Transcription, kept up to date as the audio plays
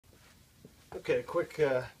Okay, a quick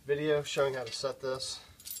video showing how to set this.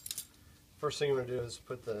 First thing you want to do is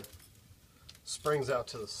put the springs out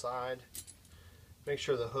to the side. Make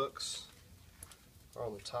sure the hooks are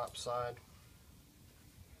on the top side.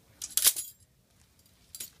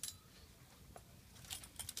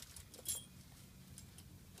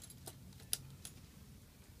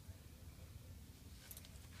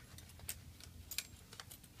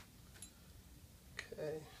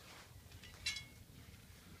 Okay.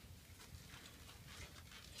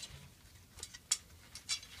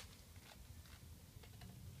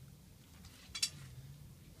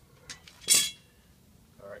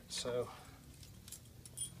 Alright,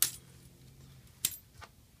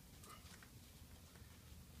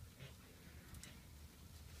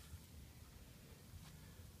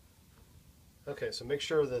 so make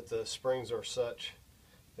sure that the springs are such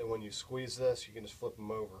that when you squeeze this, you can just flip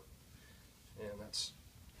them over. And that's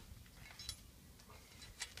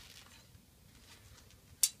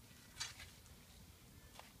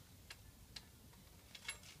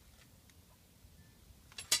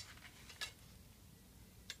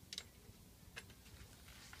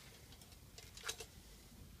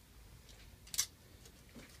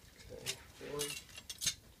one.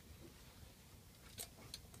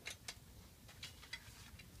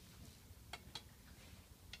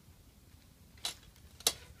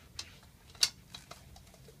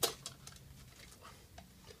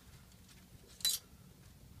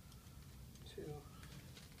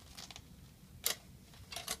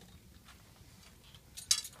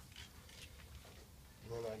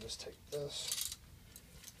 And then I just take this,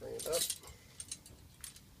 bring it up,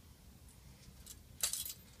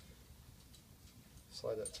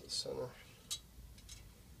 slide that to the center.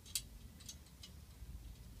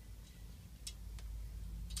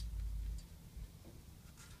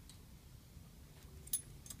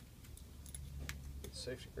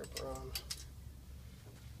 Safety gripper on.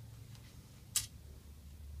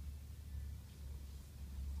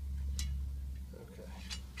 Okay.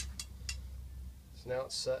 So now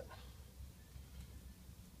it's set.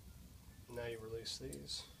 Now you release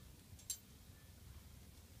these.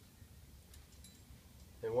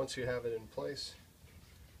 And once you have it in place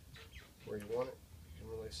where you want it, you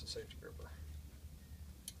can release the safety gripper.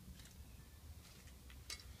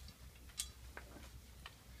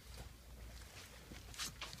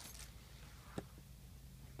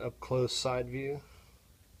 Up close side view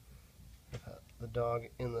of the dog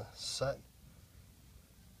in the set.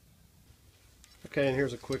 Okay, and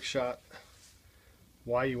here's a quick shot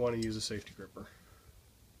why you want to use a safety gripper.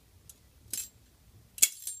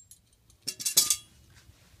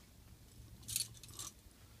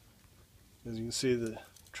 As you can see, the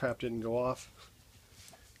trap didn't go off.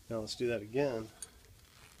 Now let's do that again.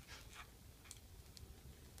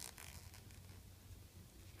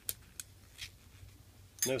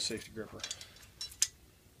 No safety gripper.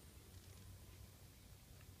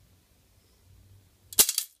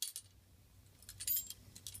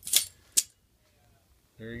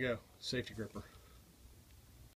 There you go, safety gripper.